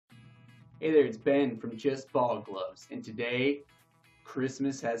Hey there, it's Ben from Just Ball Gloves, and today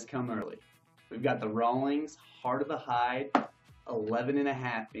Christmas has come early. We've got the Rawlings Heart of the Hide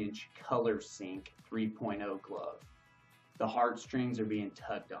 11.5-inch Color Sync 3.0 glove. The heartstrings are being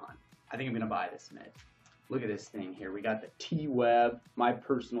tugged on. I think I'm going to buy this mitt. Look at this thing here. We got the T-Web, my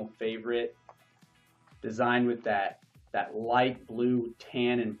personal favorite, designed with that light blue,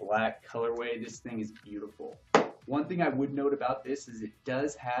 tan, and black colorway. This thing is beautiful. One thing I would note about this is it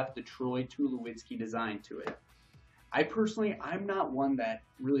does have the PROTT2-20CN design to it. I'm not one that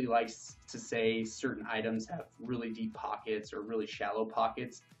really likes to say certain items have really deep pockets or really shallow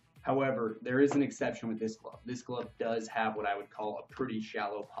pockets. However, there is an exception with this glove. This glove does have what I would call a pretty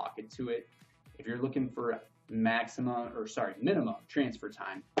shallow pocket to it. If you're looking for minimum transfer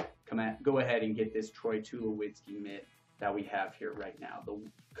time, go ahead and get this PROTT2-20CN mitt that we have here right now. The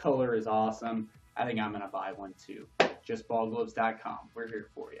color is awesome. I think I'm going to buy one too. JustBallGloves.com. We're here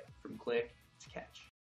for you. From click to catch.